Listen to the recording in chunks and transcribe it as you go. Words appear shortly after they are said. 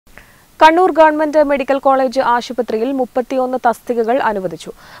Kannur government medical college ആശുപത്രിയിൽ 31 തസ്തികകൾ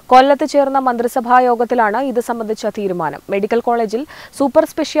അനുവദിച്ചു. കൊല്ലത്ത് ചേർന്ന മന്ത്രിസഭാ യോഗത്തിലാണ് ഇത് സംബന്ധിച്ച തീരുമാനം. മെഡിക്കൽ കോളേജിൽ സൂപ്പർ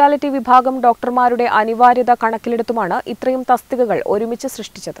സ്പെഷ്യാലിറ്റി വിഭാഗം ഡോക്ടർമാരുടെ അനിവാര്യത കണക്കിലെടുത്തുമാണ് ഇത്രയും തസ്തികകൾ ഒരുമിച്ച്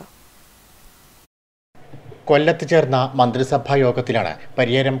സൃഷ്ടിച്ചത്. കൊല്ലത്ത് ചേർന്ന മന്ത്രിസഭാ യോഗത്തിലാണ്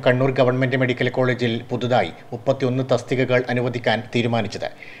പരിയാരം കണ്ണൂർ ഗവൺമെന്റ് മെഡിക്കൽ കോളേജിൽ പുതുതായി 31 തസ്തികകൾ അനുവദിക്കാൻ തീരുമാനിച്ചത്.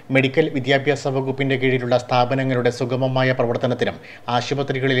 മെഡിക്കൽ വിദ്യാഭ്യാസ വകുപ്പിന്റെ കീഴിലുള്ള സ്ഥാപനങ്ങളുടെ സുഗമമായ പ്രവർത്തനത്തിനും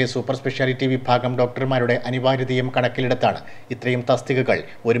ആശുപത്രികളിലെ സൂപ്പർ സ്പെഷ്യാലിറ്റി വിഭാഗം ഡോക്ടർമാരുടെ അനിവാര്യതയും കണക്കിലെടുത്താണ് ഇത്രയും തസ്തികകൾ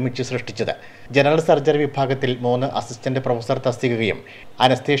ഒരുമിച്ച് സൃഷ്ടിച്ചത്. ജനറൽ സർജറി വിഭാഗത്തിൽ 3 assistant professor തസ്തികയും,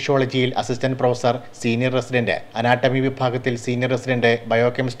 അനസ്തേഷ്യോളജിയിൽ assistant professor, senior resident, anatomy വിഭാഗത്തിൽ സീനിയർ റെസിഡന്റ്,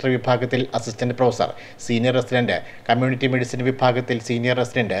 ബയോകെമിസ്ട്രി വിഭാഗത്തിൽ assistant professor, senior resident, community medicine വിഭാഗത്തിൽ സീനിയർ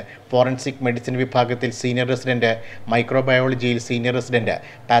റെസിഡന്റ്, ഫോറൻസിക് മെഡിസിൻ വിഭാഗത്തിൽ senior resident, മൈക്രോബയോളജിയിൽ senior resident,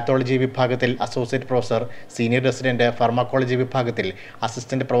 pathology വിഭാഗത്തിൽ associate professor, senior resident, pharmacology വിഭാഗത്തിൽ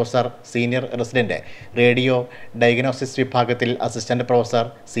assistant professor, senior resident, radio diagnosis വിഭാഗത്തിൽ assistant professor,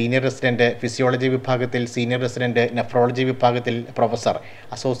 senior resident, physiology വിഭാഗത്തിൽ senior resident, nephrology വിഭാഗത്തിൽ professor,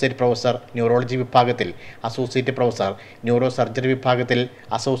 associate professor, neurology വിഭാഗത്തിൽ associate professor, neuro surgery വിഭാഗത്തിൽ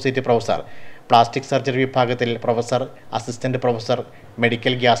associate professor, plastic surgery വിഭാഗത്തിൽ professor, assistant professor,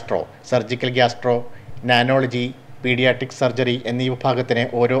 medical gastro, surgical gastro, നാനോളജി, paediatric surgery എന്നീ വിഭാഗത്തിന്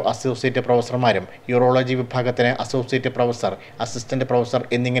ഓരോ associate പ്രൊഫസർമാരും, urology വിഭാഗത്തിന് associate professor, assistant professor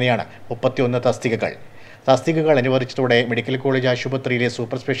എന്നിങ്ങനെയാണ് 31 തസ്തികകൾ. തസ്തികകൾ അനുവദിച്ചതോടെ മെഡിക്കൽ കോളേജ് ആശുപത്രിയിലെ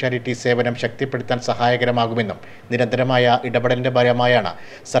സൂപ്പർ സ്പെഷ്യാലിറ്റി സേവനം ശക്തിപ്പെടുത്താൻ സഹായകരമാകുമെന്നും നിരന്തരമായ ഇടപെടലിന്റെ ഫലമായാണ്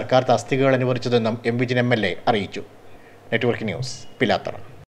സർക്കാർ തസ്തികകൾ അനുവദിച്ചതെന്നും എം വിജിൻ MLA അറിയിച്ചു. Network news, Pilathara.